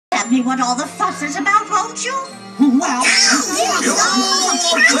tell me what all the fuss is about, won't you? Well,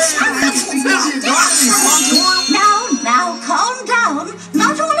 Now, calm down.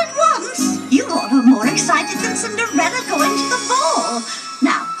 Not all at once. You all are more excited than Cinderella going to the ball.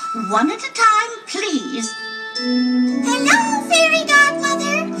 Now, one at a time, please. Hello, Fairy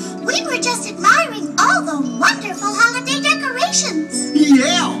Godmother. We were just admiring all the wonderful holiday decorations.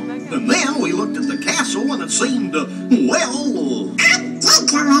 Yeah, and then we looked at the castle and it seemed, Undecorated.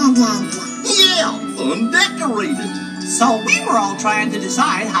 yeah, undecorated. so we were all trying to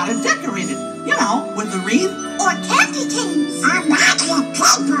decide how to decorate it. You know, with the wreath. Or candy canes. Or magic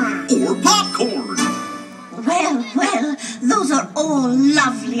paper. Or popcorn. Well, those are all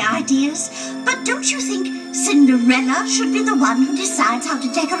lovely ideas. But don't you think Cinderella should be the one who decides how to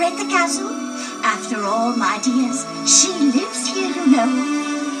decorate the castle? After all, my dears, she lives here, you know.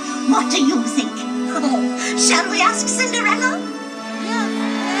 What do you think? Oh, shall we ask Cinderella?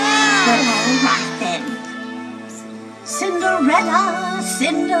 Well, all right then. Cinderella,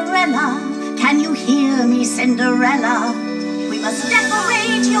 Cinderella, can you hear me, Cinderella? We must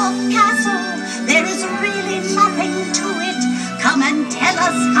decorate your castle. There is really nothing to it. Come and tell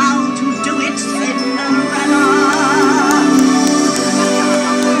us how to do it, Cinderella.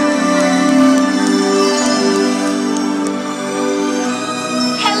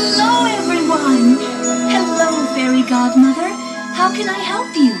 Hello, everyone. Hello, Fairy Godmother. How can I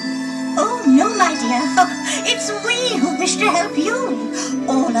help you? Oh, no, my dear. It's we who wish to help you.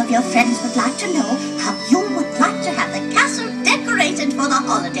 All of your friends would like to know how you would like to have the castle decorated for the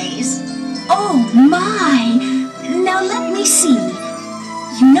holidays. Oh, my. Now let me see.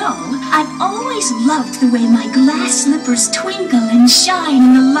 You know, I've always loved the way my glass slippers twinkle and shine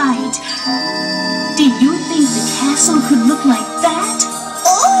in the light. Do you think the castle could look like that?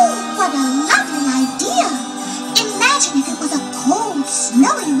 Oh, what a lovely idea. Imagine if it was a cold,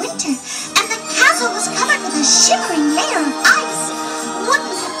 snowy winter and the castle was covered with a shimmering layer of ice.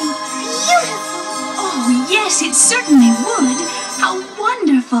 Wouldn't that be beautiful? Oh, yes, it certainly would. How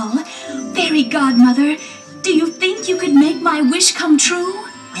wonderful. Fairy Godmother, do you think you could make my wish come true?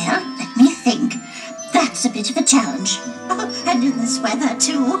 Well, let me think. That's a bit of a challenge. And in this weather,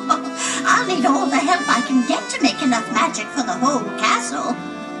 too. I'll need all the help I can get to make enough magic for the whole castle.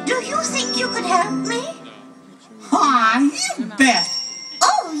 Do you think you could help me? Ah, you bet.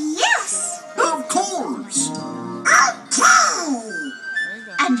 Oh, yes. Of course. Okay.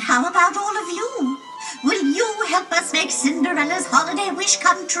 And how about all of you? Will you help us make Cinderella's holiday wish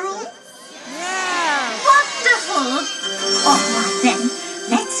come true? Yeah! Wonderful! All right then,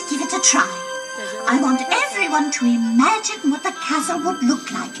 let's give it a try. I want everyone to imagine what the castle would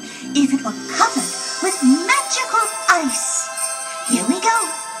look like if it were covered with magical ice. Here we go.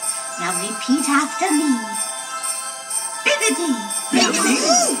 Now repeat after me. Bibbidi,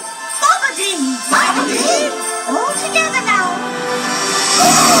 Bibbidi. bobbidi, Bobbidi. all together now.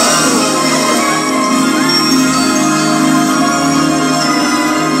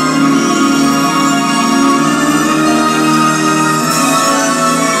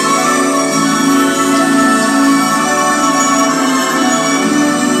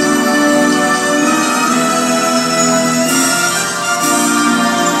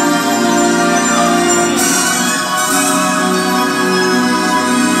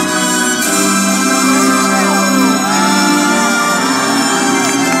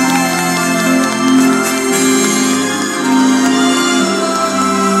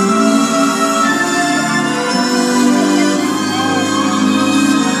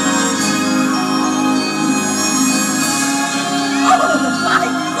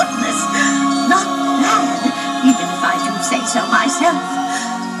 So myself.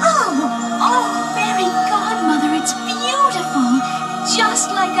 Oh, Fairy Godmother, it's beautiful. Just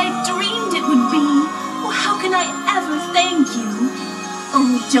like I dreamed it would be. Oh, how can I ever thank you?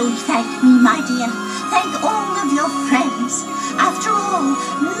 Oh, don't thank me, my dear. Thank all of your friends. After all,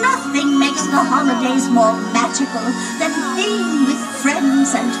 nothing makes the holidays more magical than being with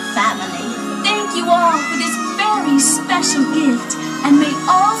friends and family. Thank you all for this very special gift, and may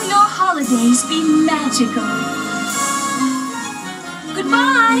all your holidays be magical.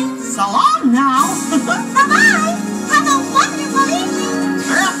 Goodbye. So long now. Bye-bye. Have a wonderful